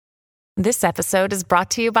This episode is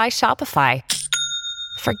brought to you by Shopify.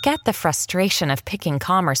 Forget the frustration of picking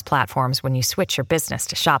commerce platforms when you switch your business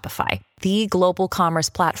to Shopify, the global commerce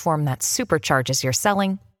platform that supercharges your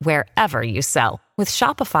selling wherever you sell. With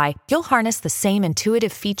Shopify, you'll harness the same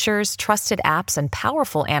intuitive features, trusted apps, and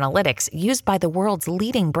powerful analytics used by the world's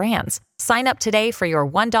leading brands. Sign up today for your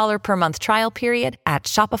 $1 per month trial period at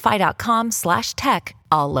shopify.com/tech,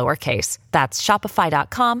 all lowercase. That's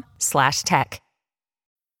shopify.com/tech.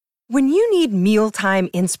 When you need mealtime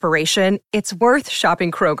inspiration, it's worth shopping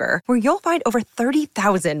Kroger, where you'll find over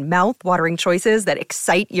 30,000 mouth-watering choices that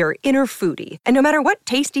excite your inner foodie. And no matter what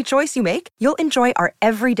tasty choice you make, you'll enjoy our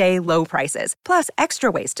everyday low prices, plus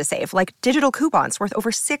extra ways to save, like digital coupons worth over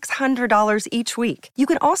 $600 each week. You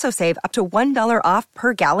can also save up to $1 off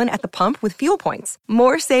per gallon at the pump with fuel points.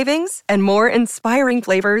 More savings and more inspiring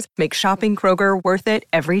flavors make shopping Kroger worth it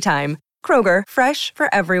every time. Kroger, fresh for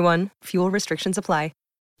everyone. Fuel restrictions apply.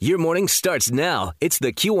 Your morning starts now. It's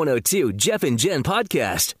the Q102 Jeff and Jen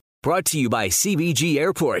podcast, brought to you by CBG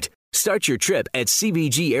Airport. Start your trip at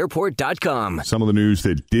CBGAirport.com. Some of the news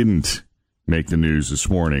that didn't make the news this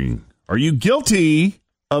morning. Are you guilty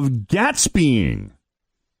of Gatsbying?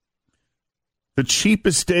 The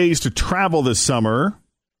cheapest days to travel this summer,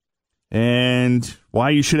 and why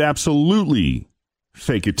you should absolutely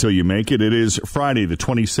fake it till you make it. It is Friday, the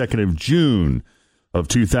 22nd of June of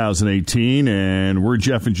 2018, and we're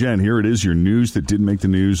Jeff and Jen. Here it is, your news that didn't make the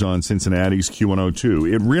news on Cincinnati's Q102.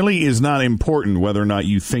 It really is not important whether or not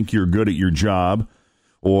you think you're good at your job,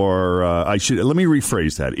 or let me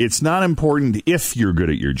rephrase that. It's not important if you're good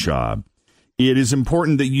at your job. It is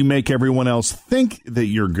important that you make everyone else think that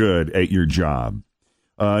you're good at your job.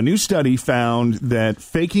 A new study found that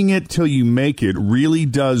faking it till you make it really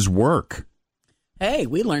does work. Hey,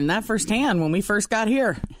 we learned that firsthand when we first got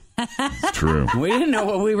here. It's true. We didn't know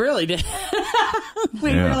what we really did.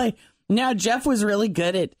 No, Jeff was really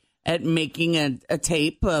good at making a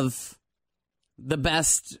tape of the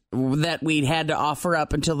best that we'd had to offer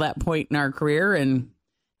up until that point in our career. And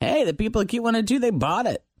hey, the people at Q102, they bought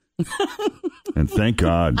it. And thank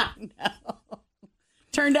God. I know.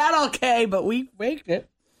 Turned out okay, but we faked it.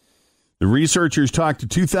 The researchers talked to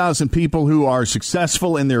 2,000 people who are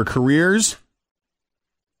successful in their careers.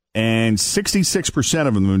 And 66%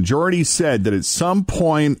 of them, the majority, said that at some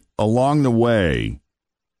point along the way,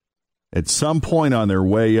 at some point on their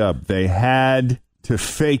way up, they had to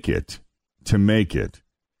fake it to make it.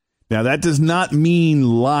 Now, that does not mean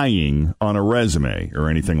lying on a resume or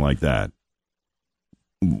anything like that.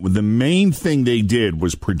 The main thing they did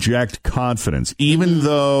was project confidence, even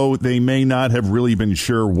though they may not have really been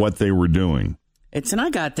sure what they were doing. It's an I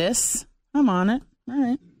got this. I'm on it. All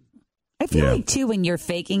right. I feel like, too, when you're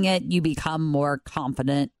faking it, you become more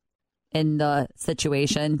confident in the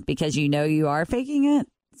situation because you know you are faking it.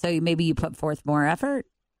 So maybe you put forth more effort,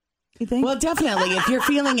 you think? Well, definitely. If you're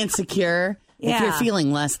feeling insecure, if you're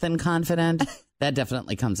feeling less than confident, that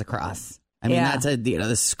definitely comes across. I mean, that's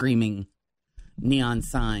the screaming neon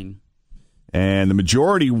sign. And the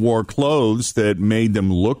majority wore clothes that made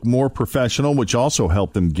them look more professional, which also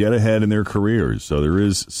helped them get ahead in their careers. So there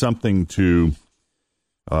is something to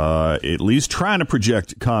at least trying to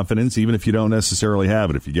project confidence, even if you don't necessarily have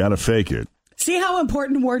it. If you got to fake it. See how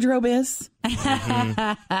important wardrobe is?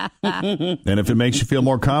 Mm-hmm. And if it makes you feel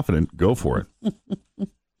more confident, go for it.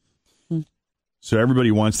 So everybody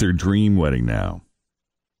wants their dream wedding now,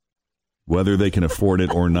 whether they can afford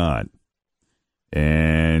it or not.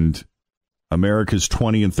 And America's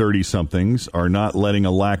 20 and 30-somethings are not letting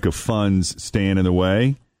a lack of funds stand in the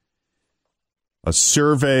way. A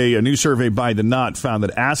new survey by The Knot found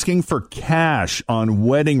that asking for cash on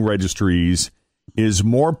wedding registries is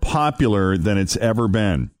more popular than it's ever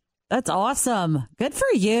been. That's awesome. Good for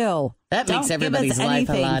you. That makes everybody's life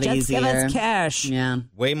a lot easier. Just give us cash. Yeah.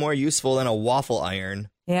 Way more useful than a waffle iron.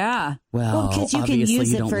 Yeah. Well, because you can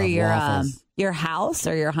use it for your house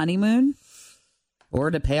or your honeymoon. Or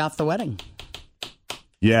to pay off the wedding.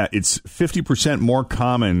 Yeah, it's 50% more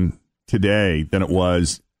common today than it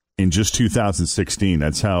was in just 2016.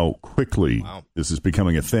 That's how quickly this is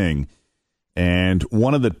becoming a thing. And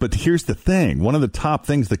but here's the thing. One of the top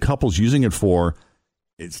things the couple's using it for,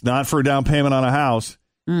 it's not for a down payment on a house.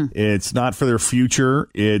 It's not for their future.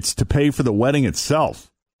 It's to pay for the wedding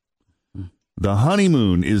itself. The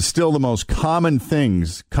honeymoon is still the most common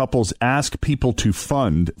things couples ask people to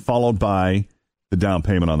fund, followed by the down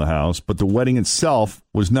payment on the house. But the wedding itself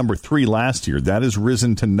was number 3 last year. That has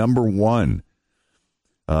risen to number 1.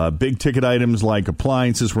 Big ticket items like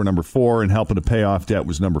appliances were number 4, and helping to pay off debt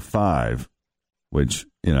was number 5, which,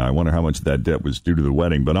 I wonder how much of that debt was due to the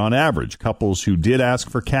wedding. But on average, couples who did ask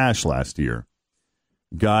for cash last year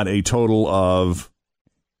got a total of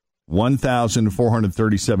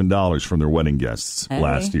 $1,437 from their wedding guests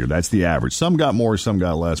last year. That's the average. Some got more, some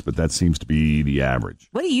got less, but that seems to be the average.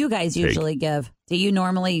 What do you guys usually give? Do you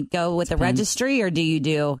normally go with the registry or do you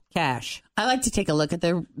do cash? I like to take a look at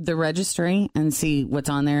the registry and see what's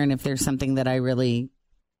on there, and if there's something that I really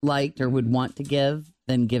liked or would want to give,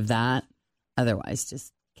 then give that. Otherwise,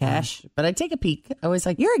 just cash. But I take a peek. I always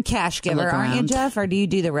like. You're a cash giver, aren't you, Jeff? Or do you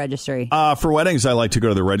do the registry? For weddings, I like to go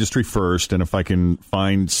to the registry first, and if I can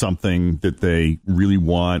find something that they really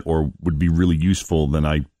want or would be really useful, then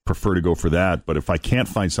I prefer to go for that. But if I can't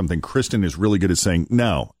find something, Kristen is really good at saying,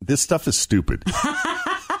 no, this stuff is stupid.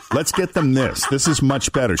 Let's get them this. This is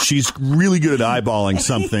much better. She's really good at eyeballing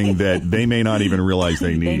something that they may not even realize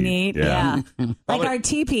they need. Yeah. Like our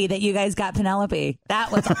TP that you guys got Penelope.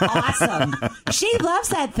 That was awesome. She loves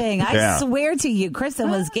that thing. I swear to you,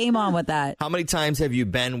 Kristen was game on with that. How many times have you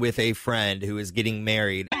been with a friend who is getting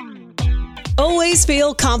married? Always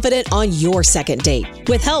feel confident on your second date.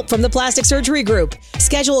 With help from the Plastic Surgery Group.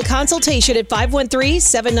 Schedule a consultation at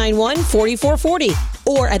 513-791-4440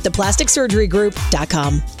 or at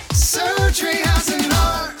theplasticsurgerygroup.com. Surgery has an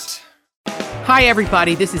art. Hi,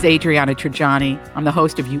 everybody. This is Adriana Trajani. I'm the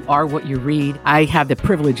host of You Are What You Read. I have the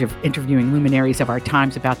privilege of interviewing luminaries of our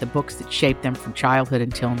times about the books that shaped them from childhood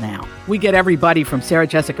until now. We get everybody from Sarah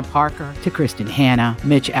Jessica Parker to Kristen Hanna,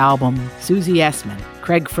 Mitch Albom, Susie Essman,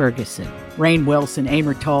 Craig Ferguson, Rainn Wilson,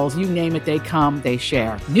 Amor Tolls, you name it, they come, they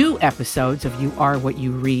share. New episodes of You Are What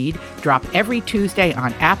You Read drop every Tuesday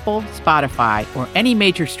on Apple, Spotify, or any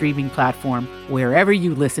major streaming platform wherever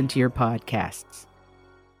you listen to your podcasts.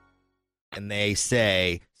 And they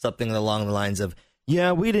say something along the lines of,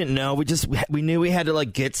 yeah, we didn't know. We knew we had to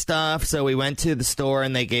get stuff. So we went to the store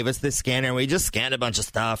and they gave us this scanner and we just scanned a bunch of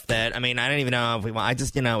stuff that, I don't even know if we want. I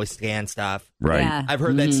just, we scan stuff. Right. Yeah. I've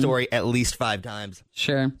heard that story at least 5 times.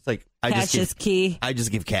 Sure. It's like, Cash is key. I just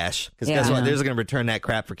give cash. Because guess what? They're just going to return that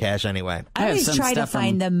crap for cash anyway. I always try to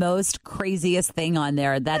find the most craziest thing on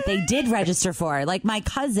there that they did register for. Like my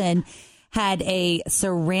cousin had a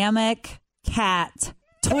ceramic cat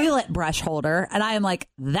toilet brush holder, and I am like,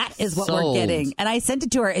 that is what we're getting. And I sent it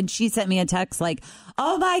to her, and she sent me a text like,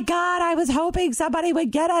 oh my God, I was hoping somebody would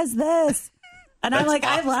get us this. And I'm like,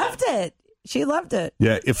 awesome. I loved it. She loved it.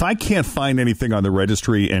 Yeah, if I can't find anything on the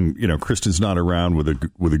registry and, Kristen's not around with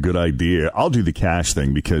a good idea, I'll do the cash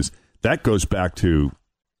thing because that goes back to,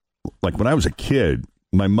 when I was a kid,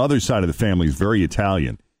 my mother's side of the family is very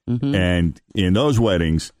Italian. Mm-hmm. And in those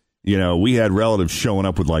weddings, we had relatives showing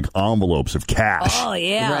up with envelopes of cash. Oh,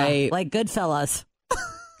 yeah. Right. Like Goodfellas.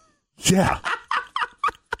 Yeah.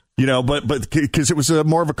 But because it was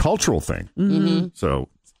more of a cultural thing. Mm-hmm. So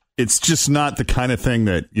it's just not the kind of thing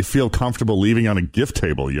that you feel comfortable leaving on a gift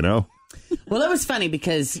table, Well, it was funny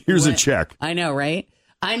because here's a check. I know, right?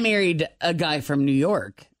 I married a guy from New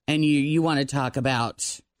York, and you want to talk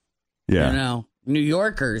about, New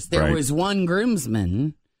Yorkers. There was one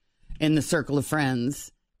groomsman in the circle of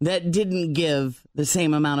friends that didn't give the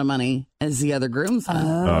same amount of money as the other groomsmen.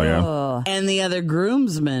 Oh, yeah. And the other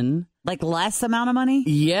groomsmen. Like less amount of money?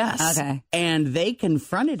 Yes. Okay. And they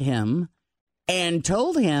confronted him and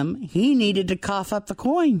told him he needed to cough up the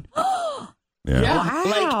coin. Yeah.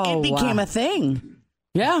 Wow. It became a thing.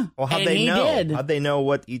 Yeah. Well, how'd they know? How'd they know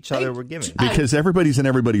what each other were giving? Because everybody's in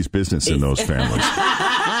everybody's business in those families.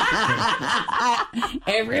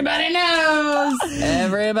 Everybody knows.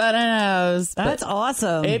 Everybody knows. That's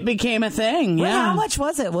awesome. It became a thing. Wait, yeah. how much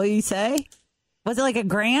was it? Will you say? Was it like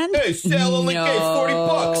 $1,000? Hey, sale only gave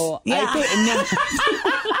 $40. Yeah.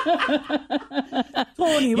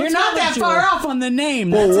 Tony, you're not that far off on the name.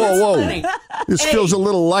 Whoa. This feels a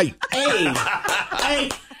little light. Hey.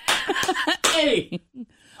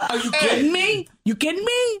 Are you kidding me? You kidding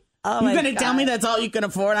me? Oh, you're going to tell me that's all you can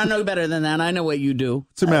afford? I know better than that. I know what you do.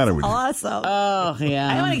 What's the matter with you? Awesome. Oh, yeah.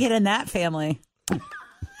 I want to get in that family.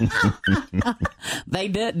 They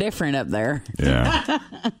did different up there. Yeah.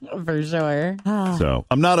 For sure. So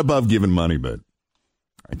I'm not above giving money, but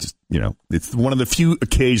I just, it's one of the few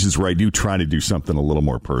occasions where I do try to do something a little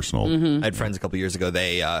more personal. I had friends a couple years ago.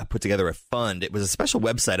 They put together a fund. It was a special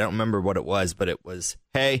website. I don't remember what it was, but it was,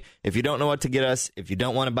 hey, if you don't know what to get us, if you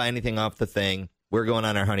don't want to buy anything off the thing, we're going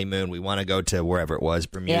on our honeymoon. We want to go to wherever it was,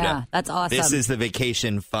 Bermuda. Yeah, that's awesome. This is the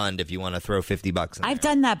vacation fund if you want to throw $50 in I've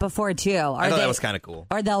there. done that before, too. I thought that was kind of cool.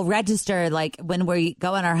 Or they'll register, when we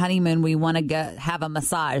go on our honeymoon, we want to have a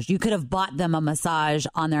massage. You could have bought them a massage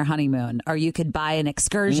on their honeymoon, or you could buy an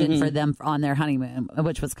excursion for them on their honeymoon,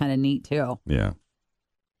 which was kind of neat, too. Yeah.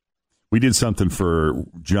 We did something for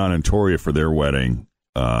John and Toria for their wedding.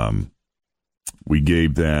 We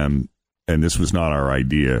gave them, and this was not our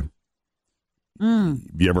idea,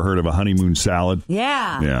 Mm. Have you ever heard of a honeymoon salad?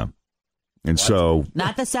 Yeah. Yeah. And so...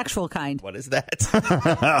 Not the sexual kind. What is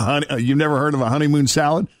that? You've never heard of a honeymoon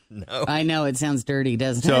salad? No. I know it sounds dirty,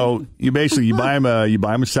 doesn't it? So you buy them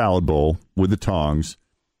a salad bowl with the tongs,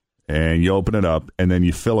 and you open it up, and then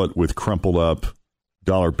you fill it with crumpled up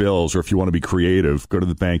dollar bills. Or if you want to be creative, go to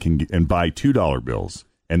the bank and buy $2 bills,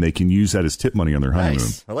 and they can use that as tip money on their honeymoon.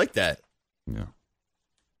 Nice. I like that. Yeah.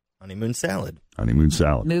 Honeymoon salad. Honeymoon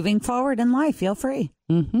salad. Moving forward in life, feel free.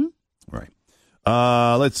 Mm-hmm. Right.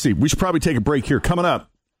 Let's see. We should probably take a break here. Coming up,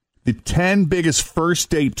 the 10 biggest first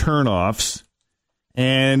date turnoffs.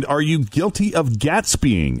 And are you guilty of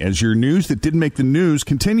Gatsbying as your news that didn't make the news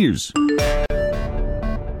continues?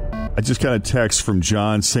 I just got a text from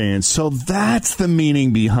John saying, so that's the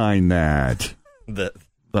meaning behind that. The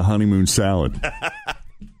honeymoon salad.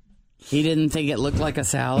 He didn't think it looked like a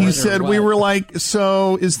salad. He said we were like,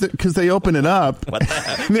 so is that because they open it up? What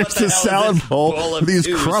the There's a salad bowl with these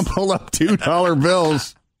crumpled up $2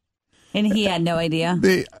 bills. And he had no idea.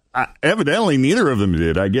 Evidently, neither of them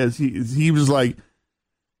did. I guess he was like,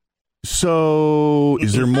 so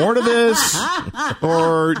is there more to this?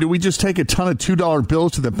 Or do we just take a ton of $2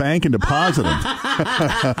 bills to the bank and deposit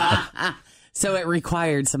them? So it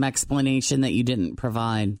required some explanation that you didn't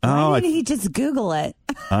provide. Why didn't he just Google it?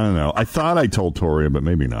 I don't know. I thought I told Toria, but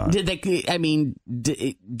maybe not. Did they? I mean,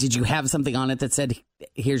 did you have something on it that said,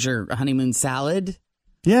 "Here's your honeymoon salad"?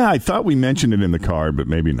 Yeah, I thought we mentioned it in the card, but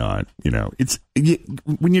maybe not. You know,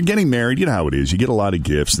 when you're getting married, you know how it is. You get a lot of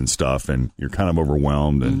gifts and stuff, and you're kind of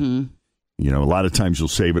overwhelmed. And you know, a lot of times you'll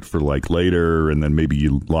save it for like later, and then maybe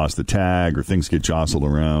you lost the tag or things get jostled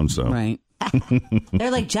around. So right. They're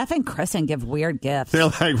like, Jeff and Kristen give weird gifts. They're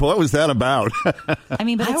like, what was that about? I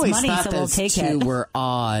mean, but I it's always money, thought so we'll those take two it. were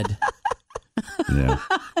odd. Yeah.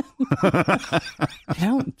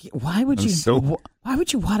 Why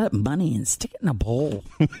would you wad up money and stick it in a bowl?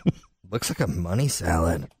 Looks like a money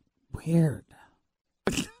salad. Weird.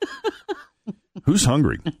 Who's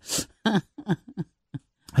hungry?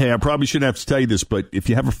 Hey, I probably shouldn't have to tell you this, but if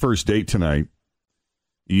you have a first date tonight,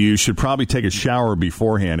 you should probably take a shower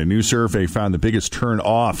beforehand. A new survey found the biggest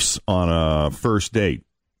turn-offs on a first date.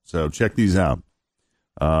 So check these out.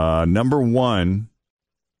 Number 1,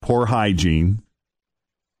 poor hygiene.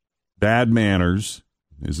 Bad manners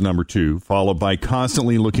is number 2, followed by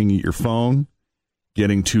constantly looking at your phone,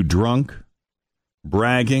 getting too drunk,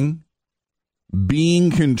 bragging, being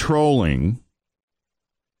controlling,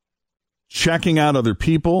 checking out other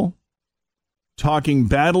people, talking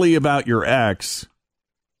badly about your ex,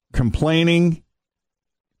 complaining,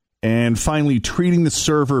 and finally treating the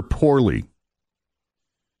server poorly.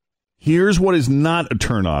 Here's what is not a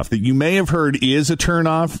turnoff that you may have heard is a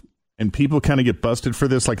turnoff, and people kind of get busted for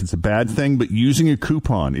this like it's a bad thing, but using a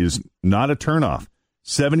coupon is not a turnoff.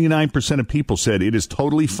 79% of people said it is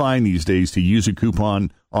totally fine these days to use a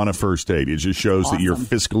coupon on a first date. It just shows that you're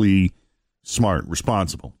fiscally smart,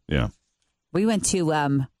 responsible. Yeah. We went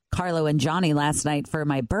to Carlo and Johnny last night for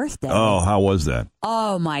my birthday. Oh, how was that?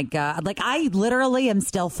 Oh, my God. Like, I literally am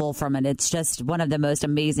still full from it. It's just one of the most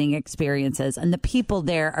amazing experiences. And the people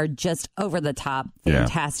there are just over the top,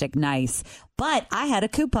 fantastic, nice. But I had a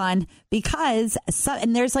coupon because,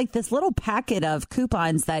 and there's like this little packet of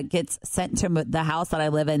coupons that gets sent to the house that I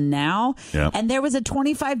live in now. Yeah. And there was a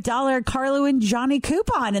 $25 Carlo and Johnny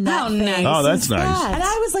coupon in that thing. Nice. Oh, that's nice. And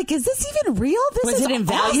I was like, is this even real? This Was is it in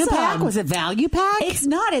value awesome. pack? Was it value pack? It's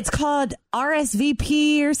not. It's called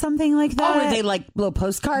RSVP or something like that. Oh, were they like little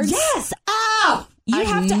postcards? Yes. Oh, you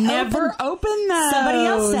have to never open those. Somebody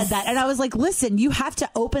else said that, and I was like, "Listen, you have to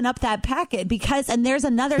open up that packet because." And there's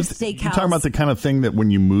another steakhouse. You're talking about the kind of thing that when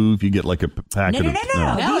you move, you get like a packet. No. No,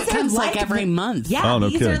 These it are comes like every month. Yeah, Oh, no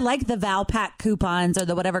these kidding. are like the Valpak coupons or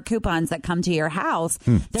the whatever coupons that come to your house.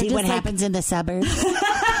 They're See just what like, happens in the suburbs.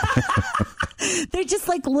 They're just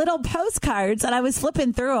like little postcards, and I was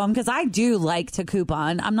flipping through them because I do like to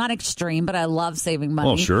coupon. I'm not extreme, but I love saving money.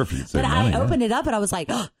 Well, sure, if you save But money, I opened it up, and I was like,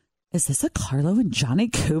 oh, is this a Carlo and Johnny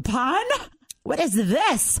coupon? What is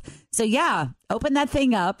this? So yeah, open that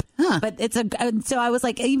thing up. But it's so I was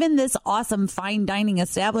like, even this awesome fine dining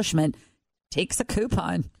establishment takes a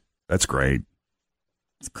coupon. That's great.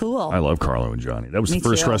 It's cool. I love Carlo and Johnny. That was Me the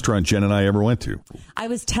first too. restaurant Jen and I ever went to. I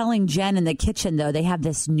was telling Jen in the kitchen, though, they have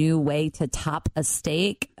this new way to top a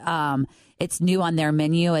steak. It's new on their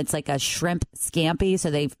menu. It's like a shrimp scampi.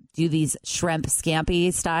 So they do these shrimp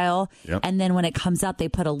scampi style. Yep. And then when it comes out, they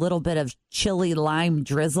put a little bit of chili lime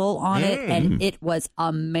drizzle on it. And it was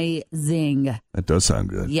amazing. That does sound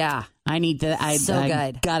good. Yeah. I need to. I So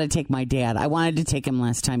good. got to take my dad. I wanted to take him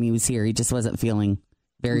last time he was here. He just wasn't feeling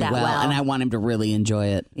very That well, well. and I want him to really enjoy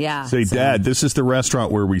it. Yeah. Say, Dad, this is the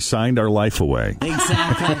restaurant where we signed our life away.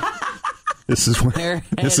 Exactly. This is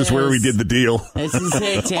where we did the deal. This is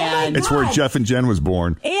it, Dad. It's where Jeff and Jen was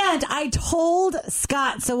born. And I told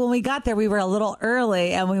Scott, so when we got there, we were a little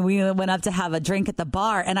early and we went up to have a drink at the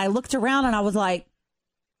bar. And I looked around and I was like,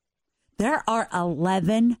 there are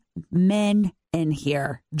 11 men in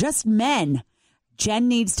here, just men. Jen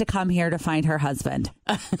needs to come here to find her husband.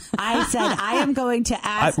 I said, I am going to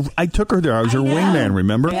ask. I took her there. I was her wingman,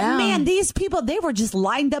 remember? Yeah. Man, these people, they were just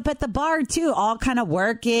lined up at the bar, too, all kind of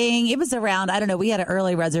working. It was around, I don't know, we had an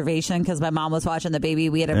early reservation because my mom was watching the baby.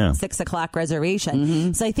 We had a 6 o'clock reservation.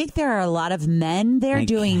 Mm-hmm. So I think there are a lot of men there Like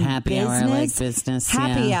doing happy hour, like business,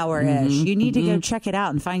 happy yeah. hour-ish. Mhm, You need to go mhm. check it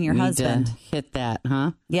out and find your Need husband. to hit that,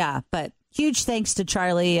 huh? Yeah, but huge thanks to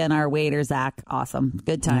Charlie and our waiter, Zach. Awesome.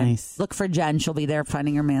 Good time. Nice. Look for Jen. She'll be there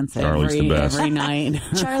finding her man. Charlie's the best. Every night.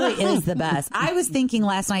 Charlie is the best. I was thinking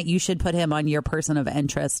last night you should put him on your person of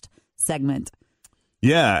interest segment.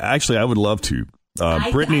 Yeah, actually, I would love to.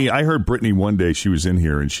 Brittany, I heard Brittany one day, she was in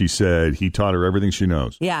here, and she said he taught her everything she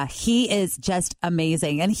knows. Yeah, he is just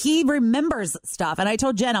amazing. And he remembers stuff. And I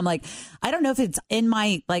told Jen, I'm like, I don't know if it's in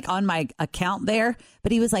my, like, on my account there,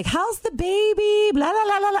 but he was like, how's the baby? Blah, blah,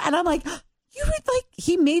 blah, blah, blah. And I'm like, you would like,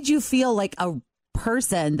 he made you feel like a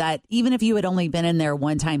person that even if you had only been in there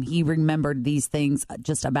one time, he remembered these things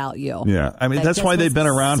just about you. Yeah, I mean, That that's just why they've was been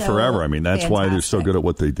around so forever. I mean, that's why they're so fantastic. good at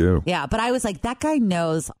what they do. Yeah, but I was like, that guy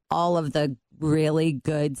knows all of the really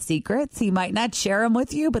good secrets. He might not share them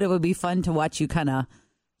with you, but it would be fun to watch you kind of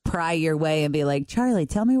pry your way and be like, Charlie,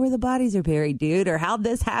 tell me where the bodies are buried, dude, or how'd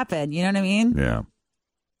this happen? You know what I mean? Yeah,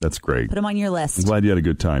 that's great. Put him on your list. I'm glad you had a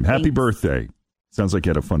good time. Happy Thanks. birthday. Sounds like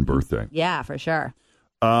you had a fun birthday. Yeah, for sure.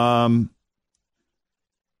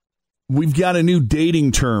 We've got a new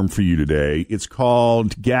dating term for you today. It's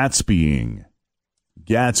called Gatsbying.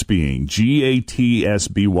 Gatsbying.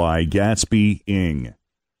 Gatsby. Gatsbying.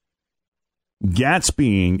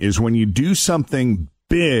 Gatsbying is when you do something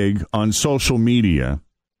big on social media,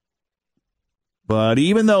 but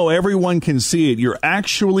even though everyone can see it, you're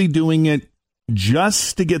actually doing it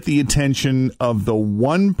just to get the attention of the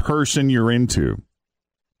one person you're into.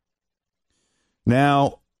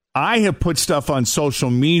 Now, I have put stuff on social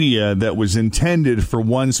media that was intended for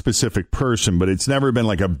one specific person, but it's never been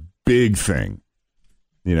like a big thing.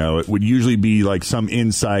 You know, it would usually be like some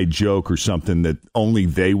inside joke or something that only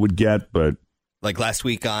they would get, but Like last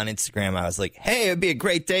week on Instagram, I was like, hey, it'd be a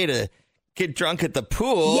great day to get drunk at the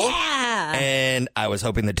pool. Yeah. And I was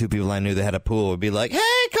hoping the two people I knew that had a pool would be like,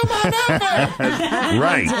 hey, come on over.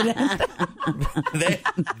 right.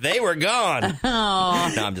 they were gone.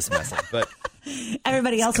 Oh. No, I'm just messing. But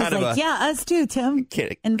Everybody else was kind of like, a- yeah, us too, Tim.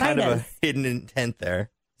 Invite kind of us. a hidden intent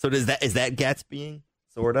there. So is that Gatsbying?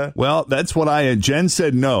 Sorta. Well, that's what Jen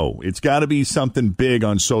said no. It's got to be something big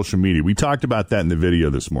on social media. We talked about that in the video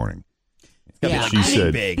this morning. Yeah, She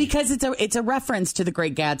said big. because it's a reference to The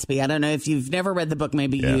Great Gatsby. I don't know if you've never read the book.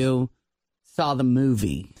 Maybe you saw the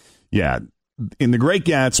movie. Yeah. In The Great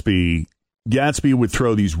Gatsby, Gatsby would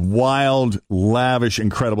throw these wild, lavish,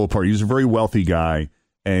 incredible parties. He was a very wealthy guy,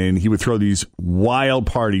 and he would throw these wild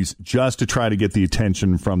parties just to try to get the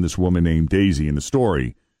attention from this woman named Daisy in the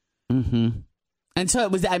story. Mm-hmm. And so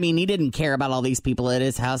it was, I mean, he didn't care about all these people at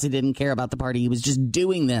his house. He didn't care about the party. He was just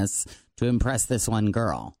doing this to impress this one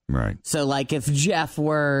girl. Right. So, like, if Jeff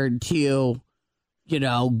were to,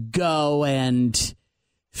 go and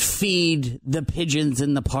feed the pigeons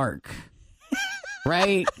in the park,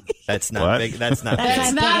 right? That's not What? big. That's not That's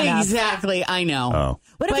big. not Not big enough. exactly. I know. Oh.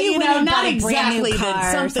 What if But, you went and not bought a brand new exactly car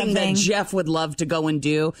that or something that something? Jeff would love to go and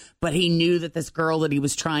do, but he knew that this girl that he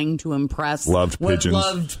was trying to impress Loved pigeons.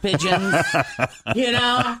 Loved pigeons.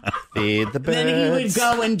 Feed the birds. Then he would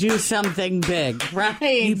go and do something big, right?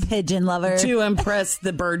 You pigeon lover. To impress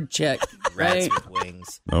the bird chick, Rats right? with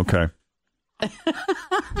wings. Okay.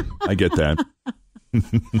 I get that.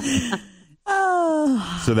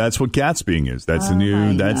 Oh. So that's what Gatsbying is. That's the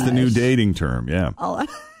new dating term. Yeah. Oh. I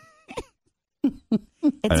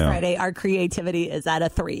It's know. Friday. Our creativity is at a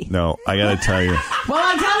 3. No, I got to tell you. Well,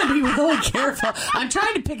 I gotta be really careful. I'm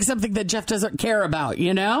trying to pick something that Jeff doesn't care about,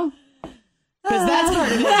 Because that's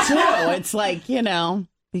part of it too. It's like,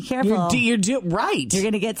 Be careful. you do right. You're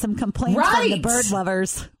going to get some complaints from the Right. bird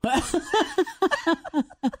lovers.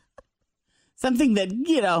 Something that,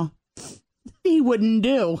 he wouldn't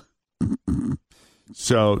do.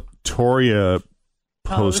 So Toria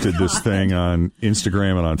posted this thing on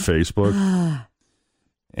Instagram and on Facebook.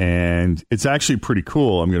 And it's actually pretty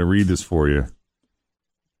cool. I'm going to read this for you.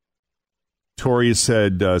 Toria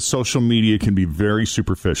said, social media can be very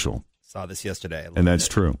superficial. Saw this yesterday. I And loved that's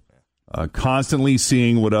it. true. constantly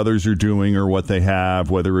seeing what others are doing or what they have,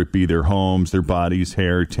 whether it be their homes, their bodies,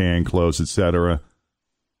 hair, tan, clothes, etc.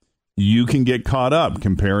 You can get caught up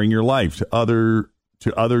comparing your life to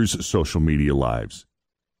others' social media lives.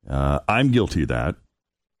 I'm guilty of that.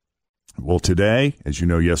 Well, today, as you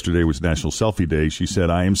know, yesterday was National Selfie Day. She said,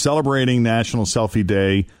 I am celebrating National Selfie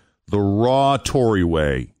Day the raw Tory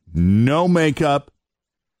way. No makeup,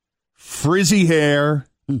 frizzy hair,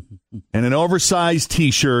 and an oversized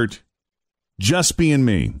T-shirt, just being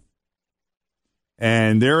me.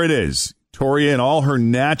 And there it is. Tory in all her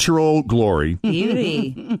natural glory.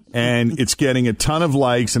 Beauty. And it's getting a ton of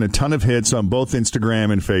likes and a ton of hits on both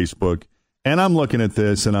Instagram and Facebook. And I'm looking at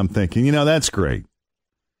this and I'm thinking, that's great.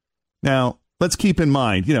 Now, let's keep in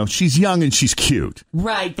mind, she's young and she's cute.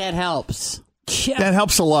 Right, that helps. That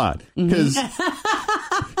helps a lot. Because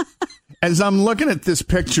as I'm looking at this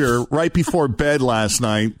picture right before bed last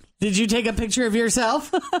night. Did you take a picture of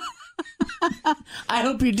yourself? I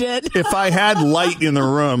hope you did. If I had light in the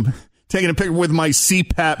room, taking a picture with my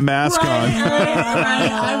CPAP mask on. Right.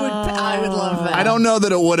 I would love that. I don't know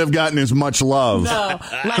that it would have gotten as much love. No,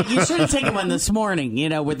 like you should have taken one this morning,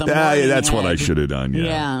 with the morning that's head. what I should have done,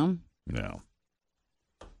 Yeah. No.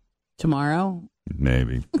 Tomorrow?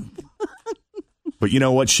 Maybe. But you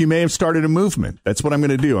know what? She may have started a movement. That's what I'm going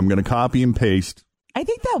to do. I'm going to copy and paste. I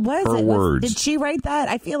think that was her it. words. Did she write that?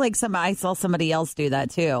 I feel like I saw somebody else do that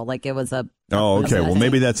too. Like it was a. Oh, okay. Well,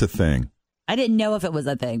 maybe that's a thing. I didn't know if it was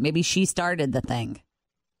a thing. Maybe she started the thing.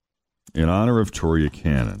 In honor of Toria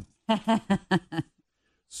Cannon.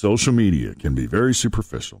 Social media can be very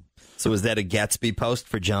superficial. So is that a Gatsby post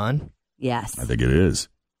for John? Yes. I think it is.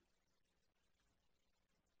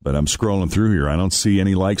 But I'm scrolling through here. I don't see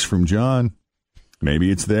any likes from John. Maybe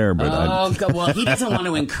it's there, but well, he doesn't want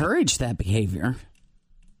to encourage that behavior.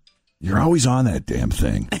 You're always on that damn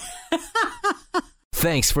thing.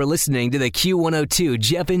 Thanks for listening to the Q102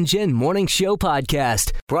 Jeff and Jen Morning Show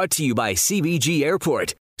podcast, brought to you by CBG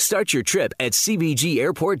Airport. Start your trip at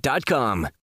CBGAirport.com.